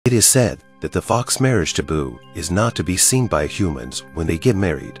It is said that the fox marriage taboo is not to be seen by humans when they get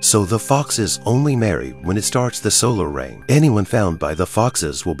married, so the foxes only marry when it starts the solar rain. Anyone found by the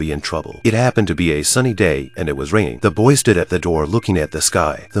foxes will be in trouble. It happened to be a sunny day and it was raining. The boy stood at the door looking at the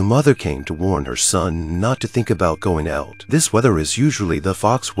sky. The mother came to warn her son not to think about going out. This weather is usually the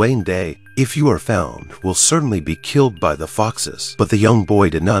fox rain day. If you are found, will certainly be killed by the foxes. But the young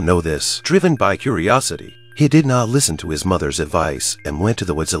boy did not know this. Driven by curiosity, he did not listen to his mother's advice and went to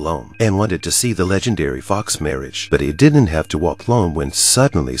the woods alone and wanted to see the legendary fox marriage. But he didn't have to walk long when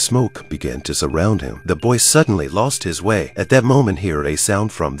suddenly smoke began to surround him. The boy suddenly lost his way. At that moment, he heard a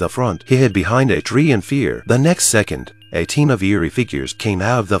sound from the front. He hid behind a tree in fear. The next second, a team of eerie figures came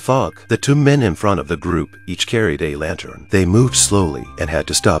out of the fog. The two men in front of the group each carried a lantern. They moved slowly and had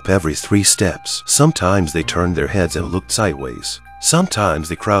to stop every 3 steps. Sometimes they turned their heads and looked sideways. Sometimes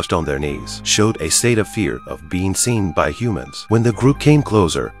they crouched on their knees, showed a state of fear of being seen by humans. When the group came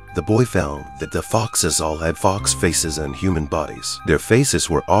closer, the boy found that the foxes all had fox faces and human bodies. Their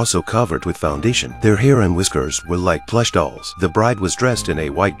faces were also covered with foundation. Their hair and whiskers were like plush dolls. The bride was dressed in a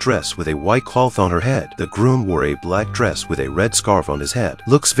white dress with a white cloth on her head. The groom wore a black dress with a red scarf on his head.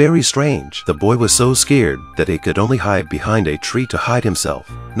 Looks very strange. The boy was so scared that he could only hide behind a tree to hide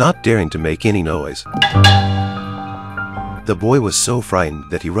himself, not daring to make any noise. The boy was so frightened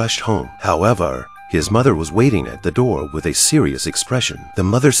that he rushed home. However, his mother was waiting at the door with a serious expression. The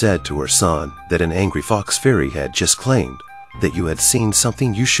mother said to her son that an angry fox fairy had just claimed that you had seen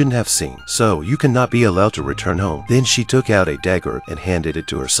something you shouldn't have seen, so you cannot be allowed to return home. Then she took out a dagger and handed it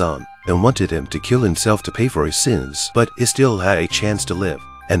to her son and wanted him to kill himself to pay for his sins, but he still had a chance to live.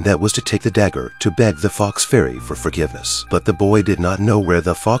 And that was to take the dagger to beg the fox fairy for forgiveness. But the boy did not know where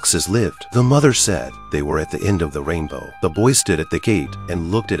the foxes lived. The mother said they were at the end of the rainbow. The boy stood at the gate and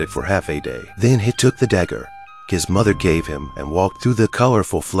looked at it for half a day. Then he took the dagger his mother gave him and walked through the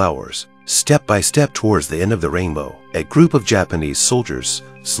colorful flowers, step by step towards the end of the rainbow. A group of Japanese soldiers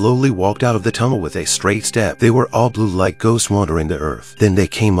slowly walked out of the tunnel with a straight step. They were all blue like ghosts wandering the earth. Then they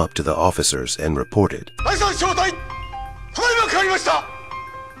came up to the officers and reported.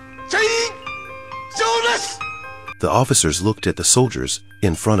 The officers looked at the soldiers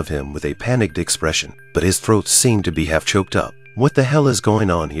in front of him with a panicked expression, but his throat seemed to be half choked up. What the hell is going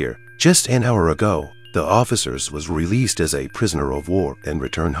on here? Just an hour ago, the officers was released as a prisoner of war and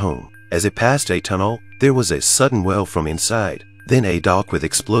returned home. As it passed a tunnel, there was a sudden wail from inside. Then a dog with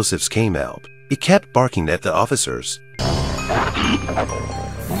explosives came out. It kept barking at the officers.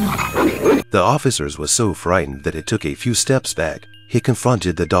 The officers was so frightened that it took a few steps back. He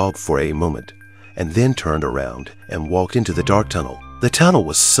confronted the dog for a moment, and then turned around and walked into the dark tunnel. The tunnel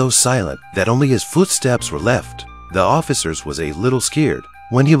was so silent that only his footsteps were left. The officers was a little scared.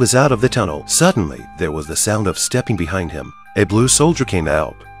 When he was out of the tunnel, suddenly there was the sound of stepping behind him. A blue soldier came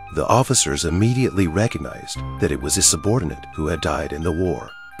out. The officers immediately recognized that it was his subordinate who had died in the war.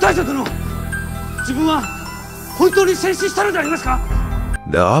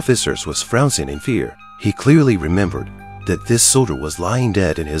 The officers was frowning in fear. He clearly remembered that this soldier was lying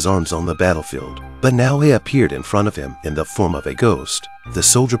dead in his arms on the battlefield, but now he appeared in front of him in the form of a ghost. The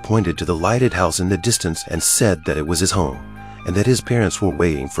soldier pointed to the lighted house in the distance and said that it was his home, and that his parents were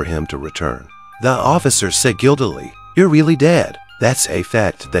waiting for him to return. The officer said guiltily, "You're really dead. That's a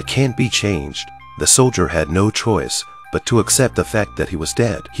fact that can't be changed." The soldier had no choice but to accept the fact that he was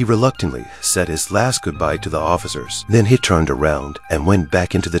dead. He reluctantly said his last goodbye to the officers. Then he turned around and went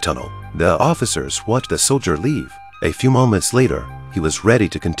back into the tunnel. The officers watched the soldier leave. A few moments later, he was ready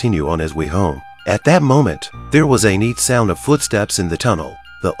to continue on his way home. At that moment, there was a neat sound of footsteps in the tunnel.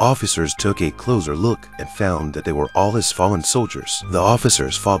 The officers took a closer look and found that they were all his fallen soldiers. The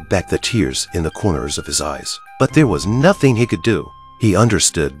officers fought back the tears in the corners of his eyes, but there was nothing he could do. He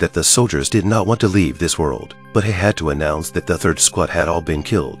understood that the soldiers did not want to leave this world, but he had to announce that the third squad had all been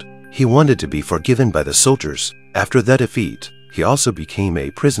killed. He wanted to be forgiven by the soldiers. After that defeat, he also became a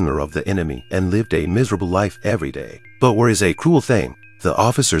prisoner of the enemy and lived a miserable life every day. But where is a cruel thing? The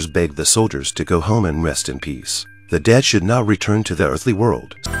officers begged the soldiers to go home and rest in peace. The dead should not return to the earthly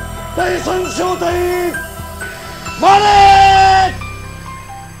world.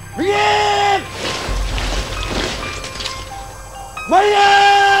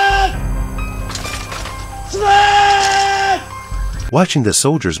 Watching the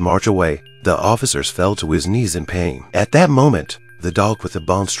soldiers march away, the officers fell to his knees in pain. At that moment, the dog with the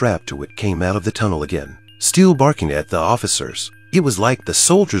bomb strapped to it came out of the tunnel again, still barking at the officers. It was like the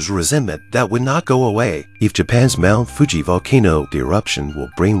soldiers' resentment that would not go away. If Japan's Mount Fuji volcano eruption will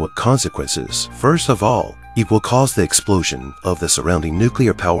bring what consequences? First of all, it will cause the explosion of the surrounding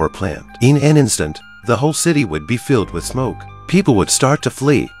nuclear power plant. In an instant, the whole city would be filled with smoke. People would start to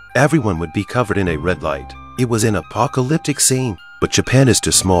flee. Everyone would be covered in a red light. It was an apocalyptic scene. But Japan is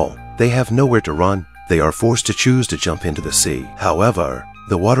too small. They have nowhere to run. They are forced to choose to jump into the sea. However,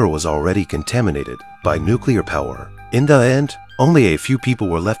 the water was already contaminated by nuclear power. In the end, only a few people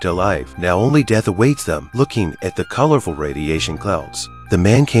were left alive. Now only death awaits them. Looking at the colorful radiation clouds, the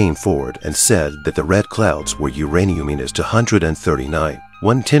man came forward and said that the red clouds were uranium-239,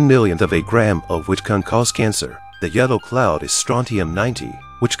 1/10,000,000th of a gram of which can cause cancer. The yellow cloud is strontium-90,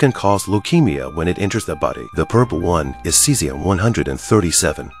 which can cause leukemia when it enters the body. The purple one is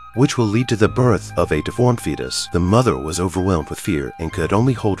cesium-137, which will lead to the birth of a deformed fetus. The mother was overwhelmed with fear and could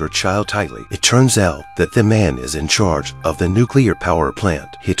only hold her child tightly. It turns out that the man is in charge of the nuclear power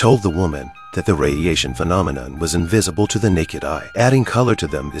plant. He told the woman that the radiation phenomenon was invisible to the naked eye. Adding color to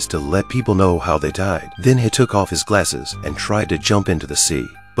them is to let people know how they died. Then he took off his glasses and tried to jump into the sea,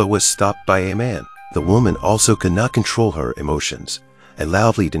 but was stopped by a man. The woman also could not control her emotions and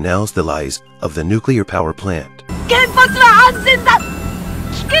loudly denounced the lies of the nuclear power plant.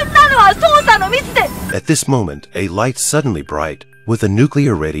 At this moment, a light suddenly bright with a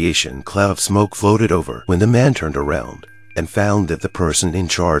nuclear radiation cloud of smoke floated over. When the man turned around and found that the person in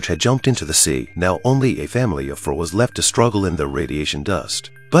charge had jumped into the sea, now only a family of four was left to struggle in the radiation dust.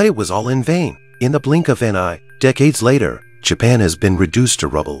 But it was all in vain. In the blink of an eye, decades later, Japan has been reduced to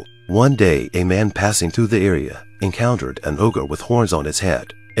rubble. One day, a man passing through the area encountered an ogre with horns on its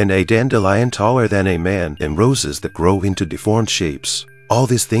head, and a dandelion taller than a man, and roses that grow into deformed shapes. All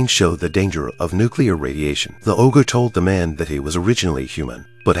these things show the danger of nuclear radiation. The ogre told the man that he was originally human,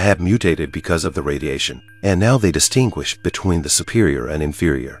 but had mutated because of the radiation, and now they distinguish between the superior and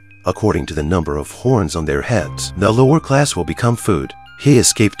inferior, according to the number of horns on their heads. The lower class will become food. He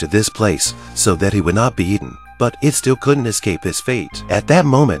escaped to this place so that he would not be eaten, but it still couldn't escape his fate. At that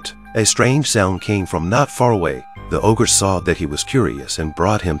moment, a strange sound came from not far away. The ogre saw that he was curious and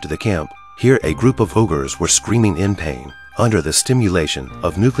brought him to the camp. Here a group of ogres were screaming in pain under the stimulation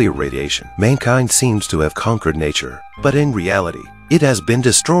of nuclear radiation. Mankind seems to have conquered nature, but in reality, it has been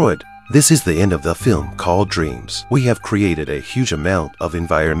destroyed. This is the end of the film called Dreams. We have created a huge amount of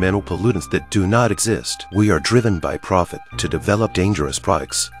environmental pollutants that do not exist. We are driven by profit to develop dangerous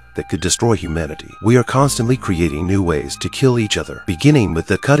products that could destroy humanity. We are constantly creating new ways to kill each other, beginning with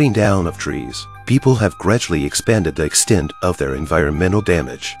the cutting down of trees. People have gradually expanded the extent of their environmental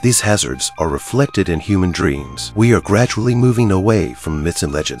damage. These hazards are reflected in human dreams. We are gradually moving away from myths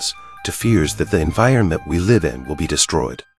and legends to fears that the environment we live in will be destroyed.